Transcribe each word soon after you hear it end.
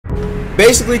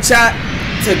Basically, chat,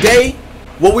 today,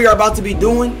 what we are about to be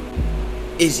doing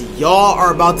is y'all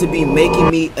are about to be making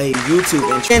me a YouTube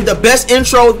intro. And the best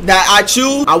intro that I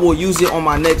choose, I will use it on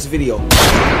my next video.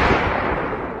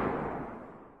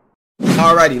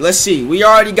 Alrighty, let's see. We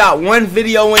already got one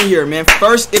video in here, man.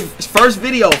 First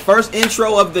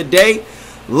intro of the day.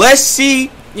 Let's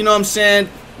see, you know what I'm saying,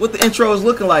 what the intro is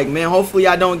looking like, man. Hopefully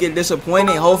I don't get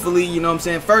disappointed. Hopefully, you know what I'm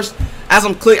saying. First, as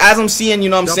I'm seeing, you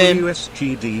know what I'm saying,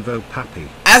 WSG Devo Pappy.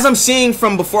 As I'm seeing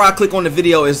from before I click on the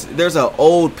video, there's an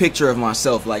old picture of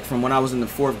myself, like from when I was in the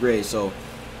 4th grade. So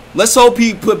let's hope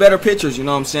he put better pictures, you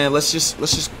know what I'm saying. Let's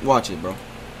just watch it, bro.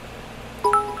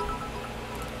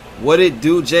 What it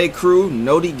do, J Crew?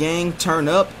 Noti Gang, turn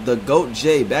up. The GOAT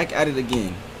J, back at it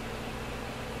again.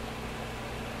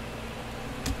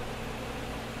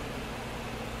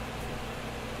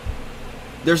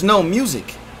 There's no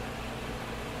music.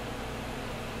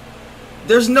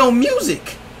 There's no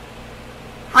music.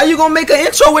 How you gonna make an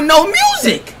intro with no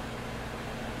music?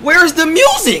 Where's the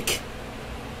music?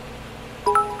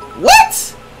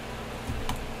 What?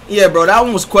 Yeah, bro, that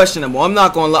one was questionable. I'm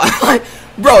not gonna lie.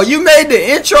 Bro, you made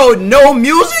the intro no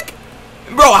music?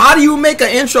 Bro, how do you make an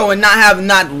intro and not have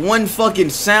not one fucking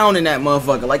sound in that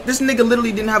motherfucker? Like, this nigga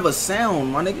literally didn't have a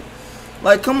sound, my nigga.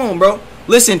 Like, come on, bro.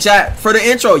 Listen, chat, for the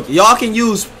intro, y'all can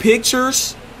use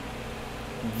pictures,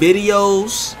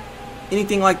 videos,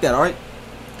 anything like that, alright?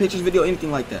 Pictures, video,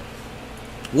 anything like that.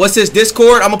 What's this,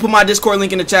 Discord? I'm gonna put my Discord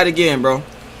link in the chat again, bro.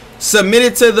 Submit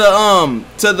it to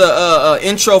the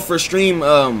intro for stream, you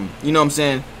know what I'm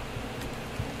saying?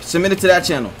 Submit it to that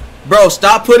channel. Bro,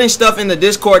 stop putting stuff in the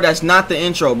Discord that's not the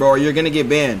intro, bro, or you're gonna get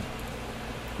banned.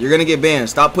 You're gonna get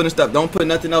banned. Stop putting stuff. Don't put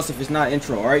nothing else if it's not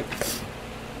intro, alright?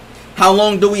 How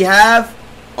long do we have?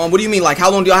 What do you mean? Like,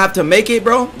 how long do y'all have to make it,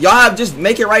 bro? Y'all have just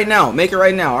make it right now. Make it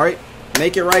right now, alright?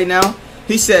 Make it right now.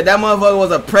 He said that motherfucker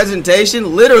was a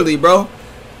presentation. Literally, bro.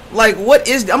 Like, what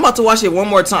is... I'm about to watch it one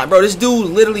more time. Bro, this dude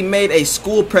literally made a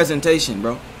school presentation,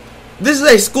 bro. This is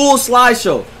a school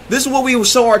slideshow. This is what we would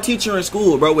show our teacher in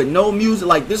school, bro, with no music.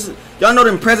 Like, this is... Y'all know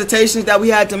them presentations that we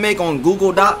had to make on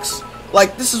Google Docs?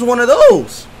 Like, this is one of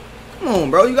those. Come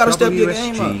on, bro. You gotta step your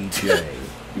game up.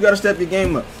 You gotta step your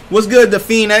game up. What's good, the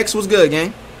Fiend X? What's good,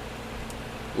 gang?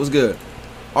 What's good?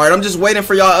 Alright, I'm just waiting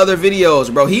for y'all other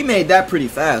videos, bro. He made that pretty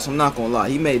fast. I'm not gonna lie.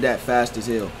 He made that fast as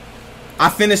hell. I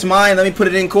finished mine. Let me put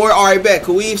it in court. Alright, bet.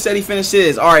 Kawib said he finished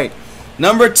his. Alright.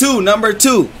 Number two.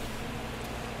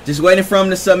 Just waiting for him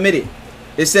to submit it.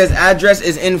 It says address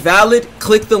is invalid.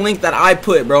 Click the link that I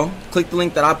put, bro. Click the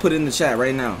link that I put in the chat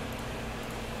right now.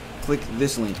 Click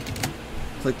this link.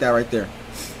 Click that right there.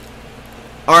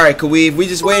 Alright, Kawib. We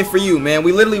just waiting for you, man.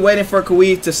 We literally waiting for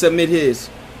Kawib to submit his.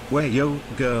 Where yo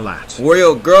girl at? Where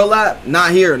yo girl at?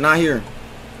 Not here, not here.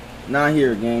 Not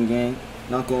here, gang.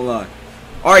 Not gonna lie.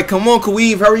 Alright, come on,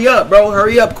 Kawib. Hurry up, bro.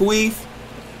 Hurry up, Kawib.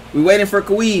 We waiting for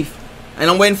Kawib. And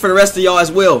I'm waiting for the rest of y'all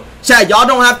as well. Chat, y'all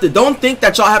don't think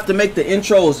that y'all have to make the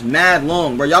intros mad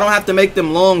long, bro. Y'all don't have to make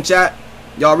them long, chat.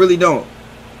 Y'all really don't.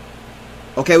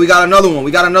 Okay, we got another one.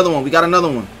 We got another one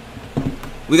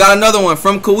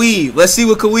from Kawib. Let's see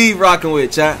what Kawib rocking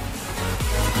with, chat.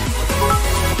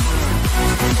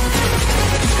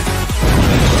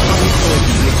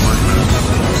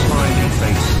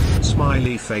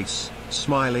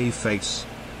 Smiley face.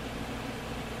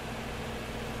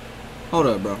 Hold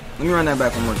up, bro. Let me run that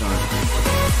back one more time.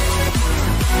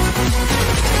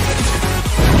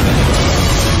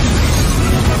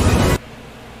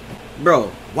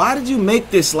 Bro, why did you make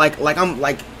this like I'm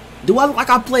like, do I look like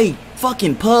I play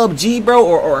fucking PUBG, bro,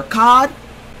 or COD?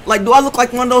 Like, do I look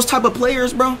like one of those type of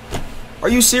players, bro? Are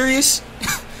you serious?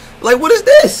 Like, what is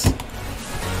this?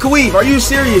 Kawib, are you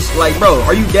serious? Like, bro,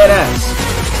 are you dead ass?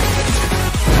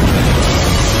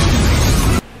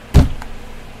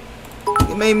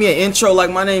 It made me an intro like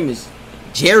my name is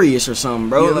Jarius or something,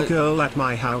 bro. Yo like, girl at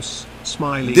my house.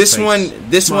 Smiley this face.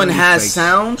 This one has face.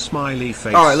 sound. Smiley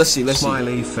face. All right, let's see.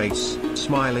 Smiley face.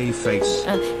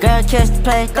 Girl, catch the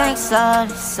play, thanks,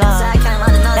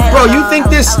 bro, you think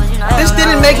this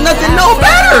didn't make nothing no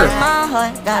better?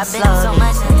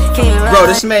 Bro,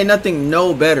 this made nothing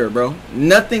no better, bro.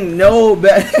 Nothing no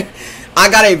better.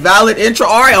 I got a valid intro.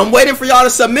 All right, I'm waiting for y'all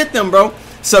to submit them, bro.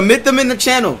 Submit them in the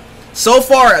channel. So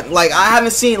far, like, I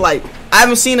haven't seen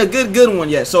a good one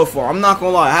yet so far. I'm not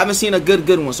gonna lie. I haven't seen a good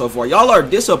one so far. Y'all are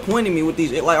disappointing me with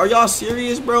these. Like, are y'all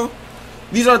serious, bro?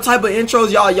 These are the type of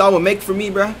intros y'all would make for me,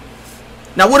 bro.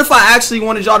 Now, what if I actually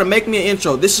wanted y'all to make me an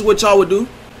intro? This is what y'all would do?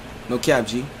 No cap,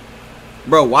 G.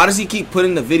 Bro, why does he keep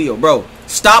putting the video? Bro,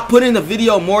 stop putting the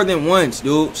video more than once,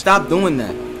 dude. Stop doing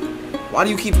that. Why do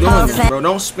you keep doing that, bro?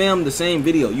 Don't spam the same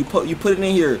video. You put it in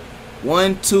here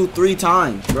 1, 2, 3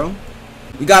 times, bro.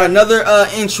 We got another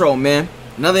intro, man.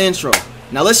 Another intro.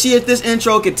 Now let's see if this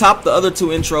intro can top the other two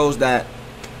intros that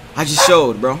I just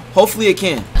showed, bro. Hopefully it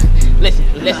can. Listen,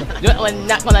 do it when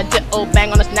not gonna do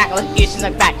bang on the snack, let's get in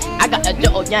the back. I got the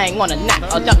do yang on the knock,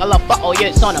 I'll duck a little bottle, yeah,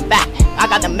 it's on the back. I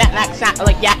got the mat like snack,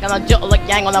 like yak, and a do like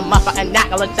yang on the muffin, and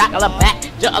knock, like sack, like back.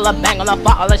 Do a bang on the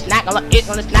bottle, like snack, like itch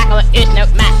on the snack, like itch, no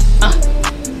mat.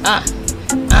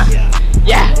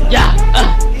 Yeah.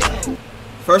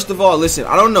 First of all, listen,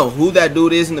 I don't know who that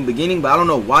dude is in the beginning, but I don't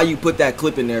know why you put that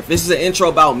clip in there. If this is an intro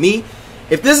about me,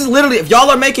 if this is literally, if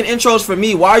y'all are making intros for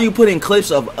me, why are you putting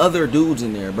clips of other dudes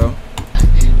in there, bro?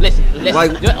 Listen,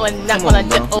 like, do it when not gonna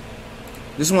do.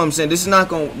 This is what I'm saying. This is not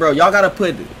gonna, bro. Y'all gotta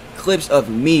put clips of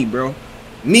me, bro.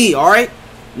 Me, all right?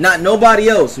 Not nobody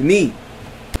else. Me.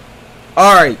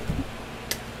 All right.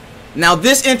 Now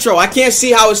this intro, I can't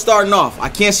see how it's starting off.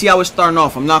 I'm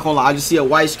not gonna lie. I just see a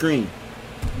white screen.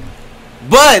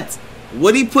 But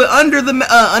what he put under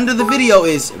the video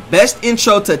is best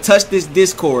intro to touch this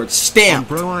Discord. Stamped.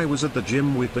 Bro, I was at the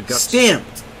gym with the guts.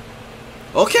 Stamped.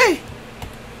 Okay.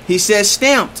 He says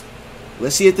stamped.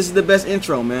 Let's see if this is the best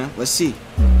intro, man. Let's see.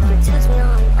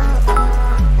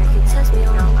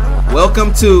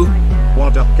 Welcome to.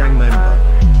 What up, gang member?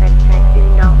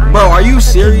 Bro, are you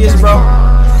serious, bro?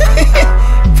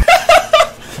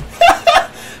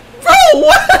 Bro,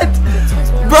 what?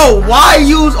 Bro, why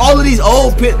use all of these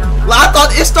old pit? I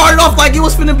thought it started off like it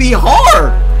was finna be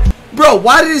hard. Bro,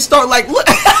 why did it start like look?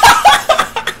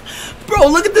 Bro,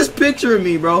 look at this picture of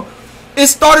me, bro. It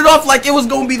started off like it was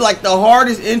gonna be like the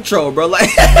hardest intro, bro. Like,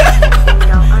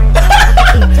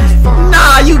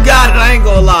 nah, you got it. I ain't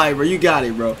gonna lie, bro. You got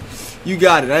it, bro. You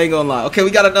got it. I ain't gonna lie. Okay, we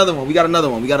got another one.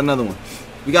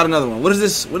 What is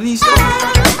this? What did he say?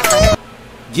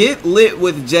 Get lit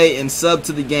with Jay and sub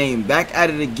to the game. Back at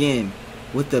it again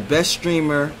with the best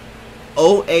streamer,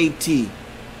 OAT.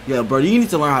 Yeah, bro, you need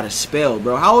to learn how to spell,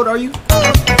 bro. How old are you?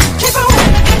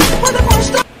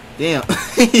 Damn.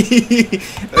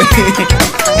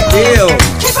 Damn.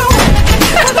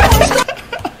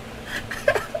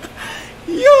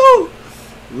 Yo.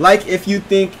 Like if you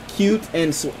think cute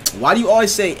and why do you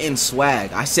always say and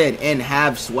swag? I said and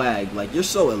have swag. Like you're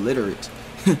so illiterate.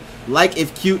 Like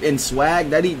if cute and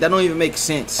swag, that don't even make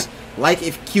sense. Like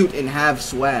if cute and have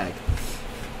swag.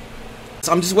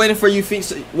 So I'm just waiting for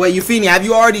Euphenie. Wait, Euphenie, have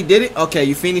you already did it? Okay,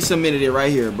 Euphenie submitted it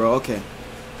right here, bro. Okay.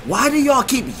 Why do y'all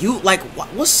keep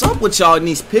what's up with y'all in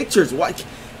these pictures? Why?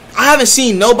 I haven't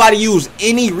seen nobody use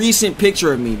any recent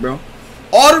picture of me, bro.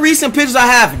 All the recent pictures I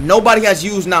have, nobody has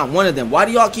used not one of them. Why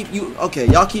do y'all keep okay,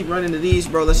 y'all keep running to these,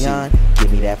 bro. Let's see.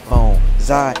 Give me that phone.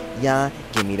 Zion,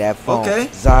 give me that phone. Okay.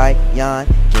 Zion,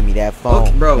 give me that phone.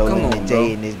 Okay, bro, come on,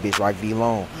 NoLimitJay in this bitch right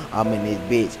V-Long. I'm in this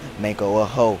bitch, Manko a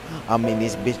hoe. I'm in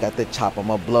this bitch, got the chop,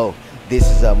 I'ma blow. This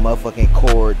is a motherfucking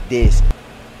chord disc.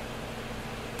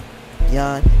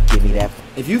 Give me that.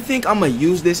 If you think I'm gonna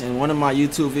use this in one of my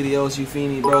YouTube videos,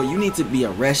 Euphenie, bro, you need to be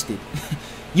arrested.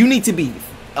 You need to be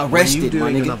arrested, Are you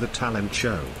doing my nigga. another talent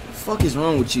show? What the fuck is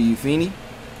wrong with you, Euphenie?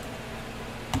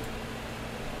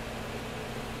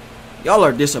 Y'all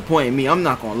are disappointing me. I'm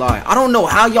not gonna lie. I don't know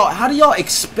how do y'all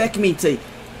expect me to?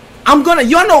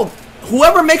 Y'all know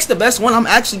whoever makes the best one, I'm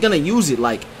actually gonna use it.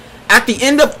 Like at the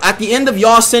end of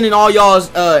y'all sending all y'all's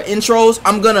intros,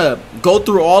 I'm gonna go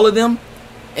through all of them.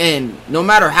 And no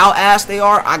matter how ass they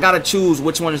are, I gotta choose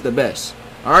which one is the best.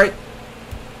 Alright?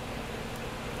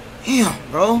 Damn,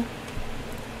 bro.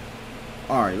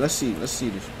 Alright, let's see this.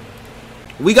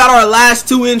 We got our last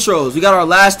two intros.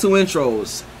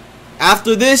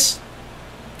 After this,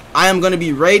 I am gonna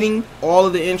be rating all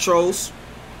of the intros.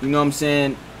 You know what I'm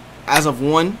saying? As of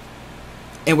one.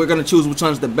 And we're gonna choose which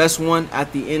one's the best one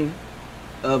at the end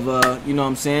of you know what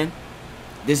I'm saying?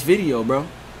 This video, bro.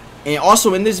 And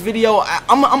also in this video,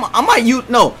 I might use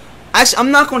actually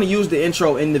I'm not going to use the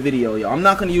intro in the video, yo. I'm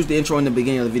not going to use the intro in the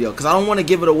beginning of the video because I don't want to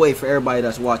give it away for everybody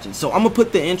that's watching. So I'm gonna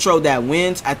put the intro that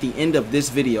wins at the end of this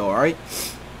video. All right,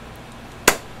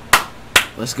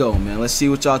 let's go, man. Let's see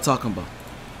what y'all talking about.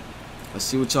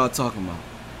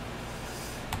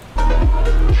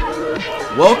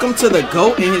 Welcome to the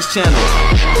GOAT in his channel.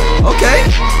 Okay.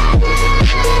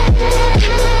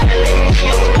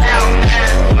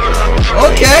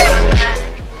 Okay.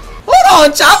 Hold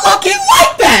on, y'all low-key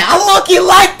like that. I low-key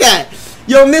like that.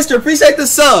 Yo, mister, appreciate the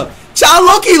sub. Y'all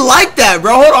low-key like that,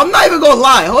 bro. Hold on, I'm not even gonna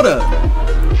lie. Hold up.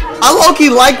 I low-key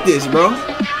like this, bro. Woo!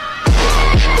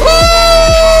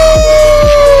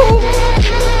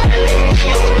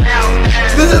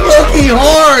 This is low-key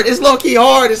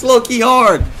hard. It's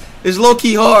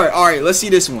low-key hard. Alright, let's see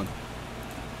this one.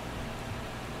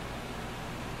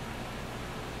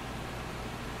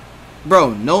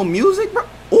 Bro, no music, bro.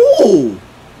 Ooh! Ooh.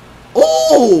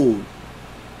 Ooh.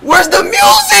 Where's the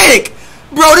music?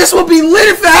 Bro, this would be lit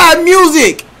if it had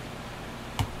music.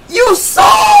 You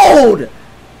sold.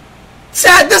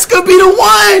 Chat, this could be the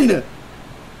one.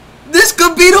 This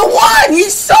could be the one. He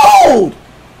sold.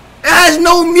 It has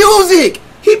no music.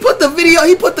 He put the video,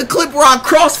 he put the clip where I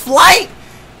cross flight.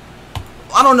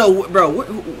 I don't know, bro.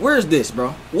 Where is this,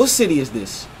 bro? What city is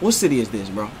this? What city is this,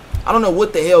 bro? I don't know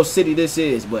what the hell city this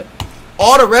is, but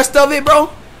all the rest of it,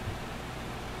 bro.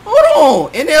 Hold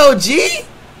on, NLG.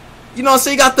 You know what I'm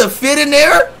saying? You got the fit in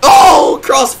there. Oh,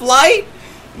 cross flight.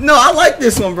 No, I like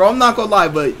this one, bro. I'm not gonna lie,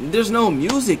 but there's no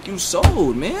music. You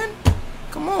sold, man.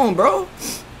 Come on, bro.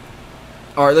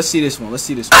 All right, let's see this one. Let's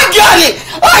see this one. I got it!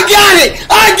 I got it!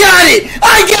 I got it!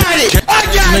 I got it! I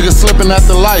got it! Nigga slipping at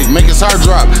the light, make his heart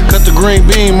drop, cut the green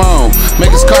beam on,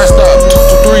 make his car stop.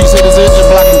 223, hit his engine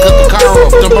block and cut the car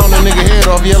off. Jump on the nigga head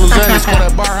off yellow Xannies for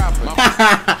that bar hop.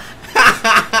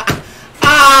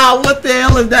 Ah, what the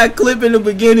hell is that clip in the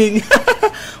beginning?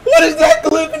 What is that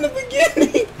clip in the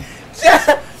beginning?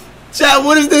 Chat,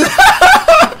 what is this?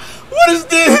 What is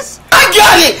this? I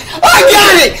got it! I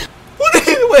got it! What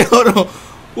is, wait, hold on.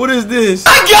 What is this?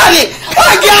 I got it!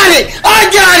 I got it! I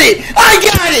got it! I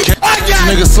got it! I got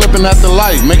it! Nigga slipping at the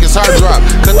light, make his heart drop,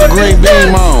 cut the green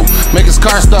beam on, make his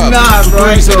car stop. Nah, bro.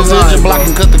 Hit his engine block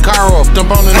and cut the car off.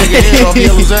 Jump on the nigga head off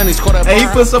yellow Xannies. Hey, he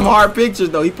put some hard pictures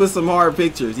though. He put some hard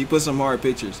pictures. He put some hard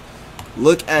pictures.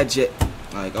 Look at Jay.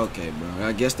 Like, okay, bro.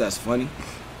 I guess that's funny.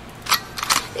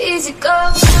 Easy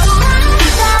go.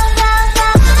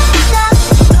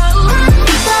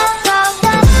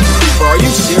 Bro, are you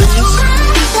serious?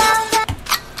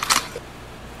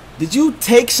 Did you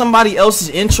take somebody else's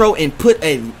intro and put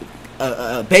a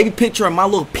baby picture of my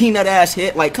little peanut ass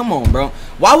head? Like, come on, bro.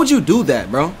 Why would you do that,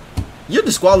 bro? You're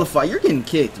disqualified. You're getting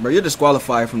kicked, bro. You're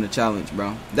disqualified from the challenge,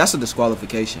 bro. That's a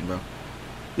disqualification, bro.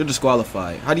 You're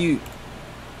disqualified. How do you...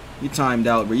 You timed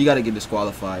out, bro. You gotta get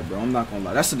disqualified, bro. I'm not gonna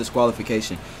lie. That's a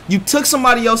disqualification. You took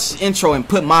somebody else's intro and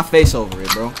put my face over it,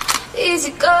 bro.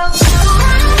 Easy go.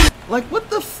 Like, what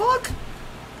the fuck?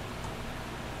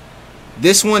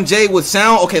 This one, Jay, with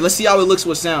sound. Okay, let's see how it looks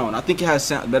with sound. I think it has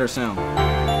sound, better sound.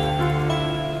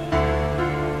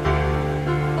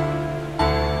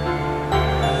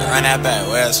 Run that back,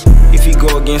 Wes. If he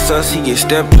go against us, he get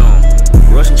stepped on.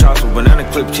 Russian chops with banana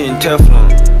clip chin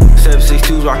Teflon.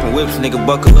 762s rocking whips, nigga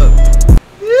buckle up.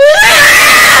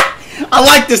 I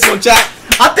like this one, chat.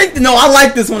 I think, no, I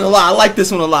like this one a lot. I like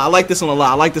this one a lot. I like this one a lot.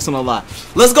 I like this one a lot.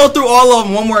 Let's go through all of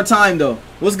them one more time, though.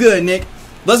 What's good, Nick?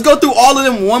 Let's go through all of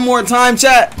them one more time,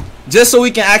 chat. Just so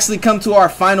we can actually come to our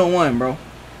final one, bro.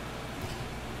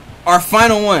 Our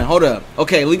final one. Hold up.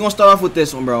 Okay, we're going to start off with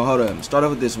this one, bro. Hold up. Start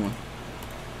off with this one.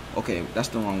 Okay, that's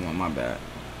the wrong one. My bad.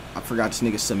 I forgot this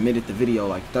nigga submitted the video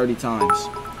like 30 times.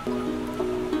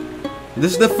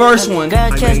 This is the first one.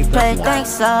 Girl, just play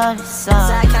thanks all the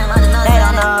song. They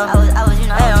don't know.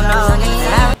 They don't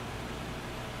know.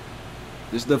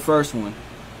 This is the first one.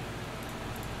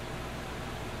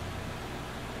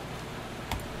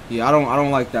 Yeah, I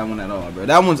don't like that one at all, bro.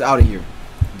 That one's out of here.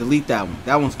 Delete that one.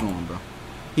 That one's going, bro.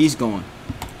 He's going.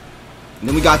 And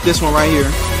then we got this one right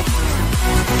here.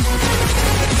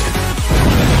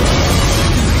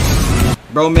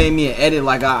 Bro made me an edit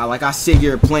like I sit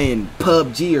here playing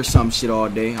PUBG or some shit all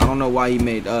day. I don't know why he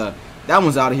made that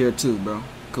one's out of here too, bro.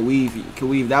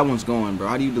 Kaweave, that one's going, bro.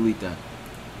 How do you delete that?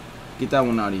 Get that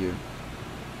one out of here.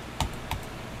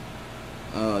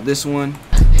 This one.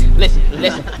 Listen,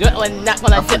 you're not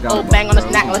gonna dip or bang on the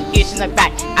snack or itch in the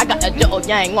back. I got a dip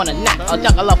yang on a knock or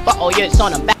duck a little fuck or it's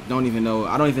on the back. Don't even know.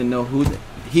 I don't even know who.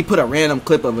 He put a random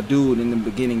clip of a dude in the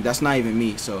beginning. That's not even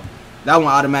me. So that one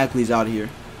automatically is out of here.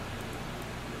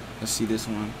 Let's see this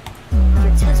one.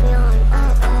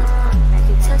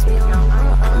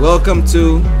 Welcome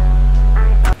to.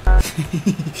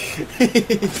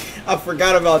 I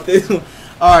forgot about this one.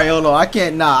 All right, hold on. I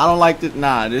can't. Nah, I don't like this.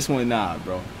 Nah, this one. Nah,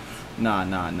 bro. Nah.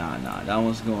 That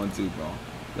one's going too, bro.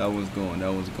 That one's going.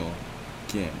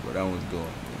 Can't, bro. That one's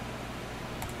going.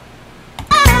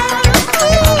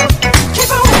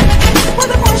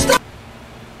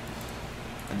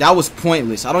 That was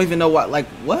pointless. I don't even know what. Like,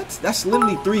 what? That's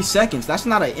literally 3 seconds. That's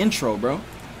not an intro, bro.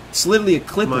 It's literally a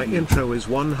clip of me. My intro is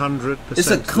 100%. It's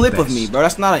a clip of me, bro.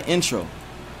 That's not an intro.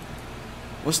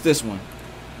 What's this one?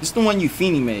 This is the one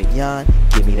Euphenie made. Yan,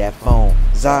 give me that phone.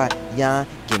 Zion,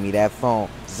 give me that phone.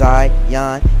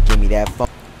 Zion, give me that phone.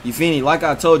 Euphenie, like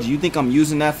I told you, you think I'm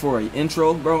using that for an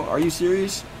intro, bro? Are you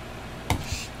serious?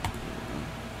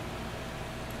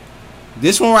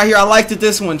 This one right here, I liked it.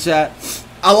 This one, chat.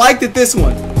 I liked it. This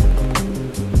one.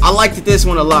 I liked it. This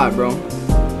one a lot, bro.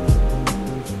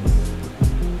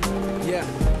 Yeah.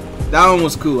 That one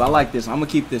was cool. I like this one. I'm gonna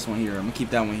keep this one here. I'm gonna keep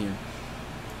that one here.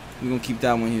 We're gonna keep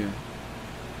that one here.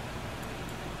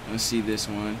 Let's see this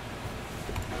one.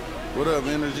 What up,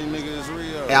 energy nigga? It's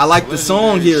real. Hey, I like the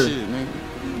song here. Shit, nigga.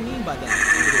 What do you mean by that?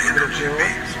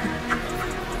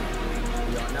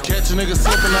 Catch a nigga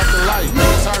slipping out the light.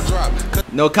 Niggas hard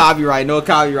drop. No copyright. No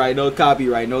copyright. No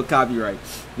copyright. No copyright.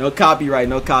 No copyright.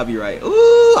 No copyright.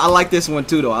 Ooh, I like this one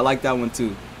too, though. I like that one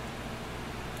too.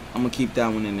 I'm gonna keep that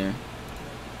one in there.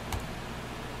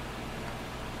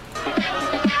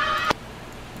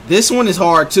 This one is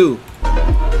hard too.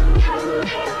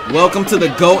 Welcome to the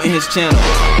GOAT and his channel.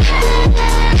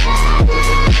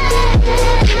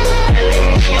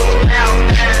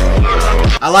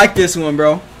 I like this one,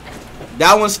 bro.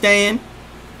 That one's staying.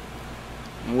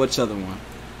 And which other one?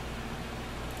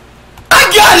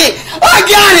 I got it! I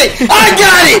got it! I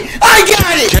got it! I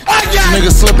got it! I got it!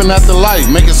 Nigga slipping out the light,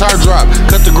 make his heart drop,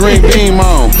 cut the green beam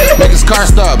on, make his car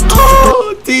stop.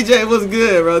 Oh, TJ was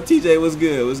good, bro. TJ was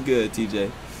good. Was good,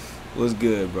 TJ. Was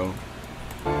good, bro.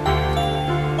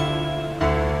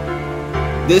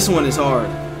 This one is hard.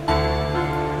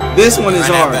 This one is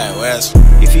hard.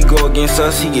 If he go against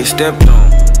us, he get stepped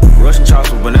on. Russian chops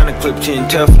with banana clip chin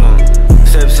Teflon.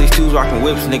 762s rockin'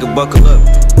 whips, nigga buckle up.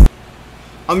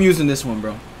 I'm using this one,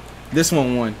 bro. This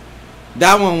one won.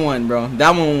 That one won, bro. That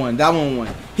one won. That one won.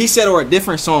 He said or a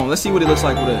different song. Let's see what it looks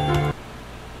like with it.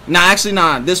 Nah, actually,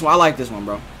 nah. This one. I like this one,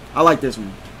 bro. I like this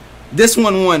one. This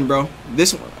one won, bro.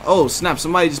 This one. Oh, snap.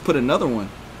 Somebody just put another one.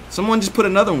 Someone just put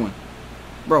another one.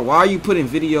 Bro, why are you putting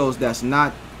videos that's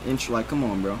not intro? Like, come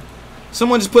on, bro.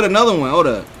 Someone just put another one. Hold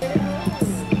up.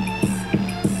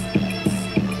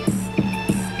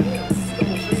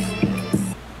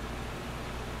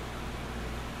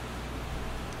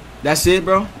 That's it,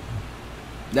 bro.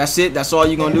 That's it. That's all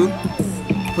you gonna do?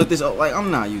 Put this up. Like,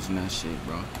 I'm not using that shit,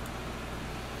 bro.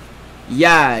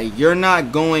 Yeah, you're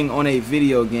not going on a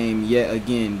video game yet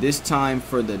again. This time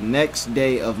for the next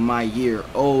day of my year.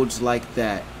 Odes like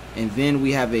that. And then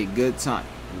we have a good time.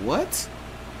 What?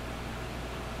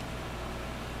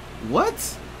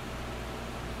 What?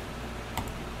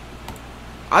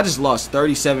 I just lost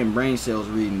 37 brain cells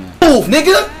reading that. Move,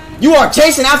 nigga! You are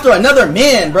chasing after another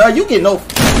man, bro. You get no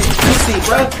pussy,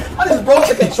 bro. I just broke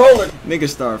the controller. Niggas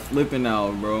start flipping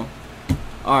out, bro.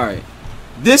 Alright.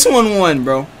 This one won,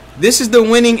 bro. This is the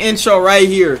winning intro right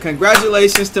here.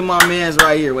 Congratulations to my mans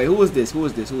right here. Wait, who was this? Who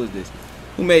was this? Who was this?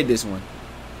 Who made this one?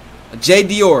 J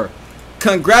Dior.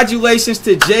 Congratulations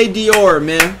to J Dior,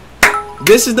 man.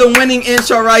 This is the winning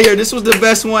intro right here. This was the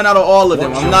best one out of all of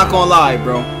them. I'm not gonna lie,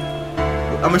 bro.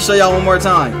 I'm gonna show y'all one more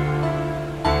time.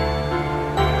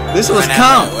 This was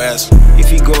count. If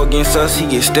he go against us, he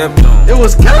get stepped on. It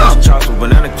was count. Chops with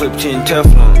banana clip chin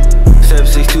Teflon.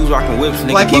 762s rockin' whips,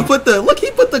 nigga. Like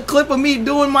he put the clip of me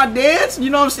doing my dance. You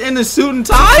know what I'm saying? In the suit and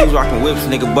tie. Rockin' whips,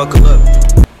 nigga buckle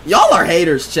up. Y'all are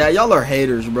haters, chat. Y'all are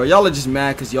haters, bro. Y'all are just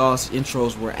mad because y'all's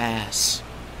intros were ass.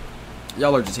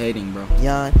 Y'all are just hating, bro.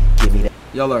 Yon, give me that.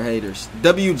 Y'all are haters.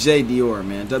 WJ Dior,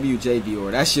 man. WJ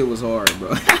Dior. That shit was hard,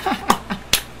 bro.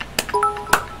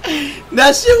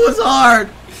 That shit was hard.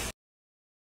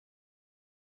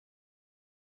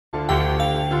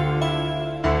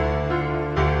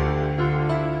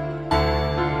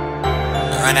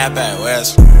 Run that back,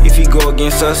 Wes. If he go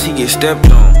against us, he get stepped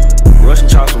on. Russian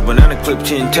chops with banana clip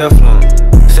chin Teflon.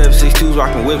 762s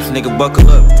rockin' whips, nigga buckle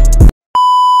up.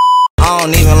 I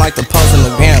don't even like to post on the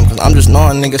gram, cause I'm just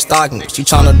knowing niggas stalking me. She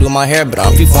tryna do my hair, but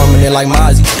I'm performing it like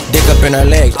Mozzie. Dick up in her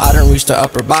legs, I done reached her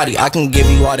upper body. I can give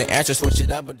you all the answers, switch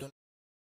it up, but